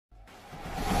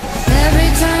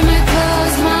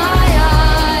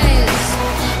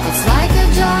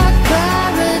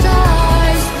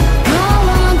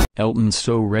Elton's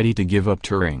so ready to give up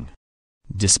touring.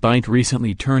 Despite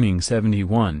recently turning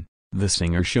 71, the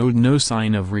singer showed no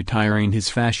sign of retiring his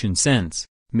fashion sense,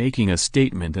 making a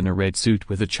statement in a red suit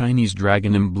with a Chinese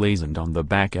dragon emblazoned on the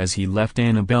back as he left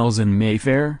Annabel's in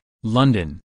Mayfair,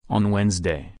 London, on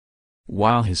Wednesday.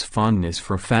 While his fondness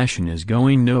for fashion is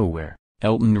going nowhere,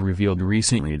 Elton revealed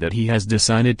recently that he has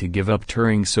decided to give up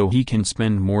touring so he can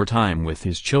spend more time with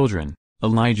his children,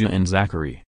 Elijah and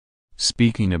Zachary.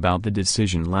 Speaking about the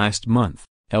decision last month,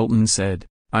 Elton said,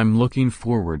 "I'm looking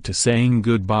forward to saying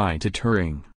goodbye to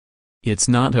touring. It's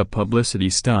not a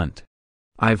publicity stunt.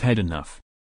 I've had enough.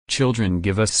 Children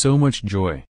give us so much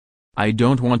joy. I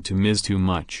don't want to miss too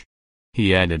much."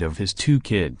 He added of his two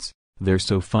kids, "They're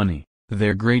so funny,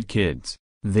 they're great kids,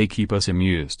 they keep us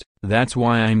amused. That's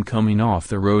why I'm coming off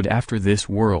the road after this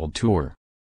world tour.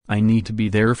 I need to be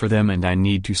there for them and I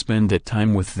need to spend that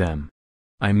time with them.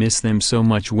 I miss them so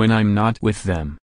much when I'm not with them."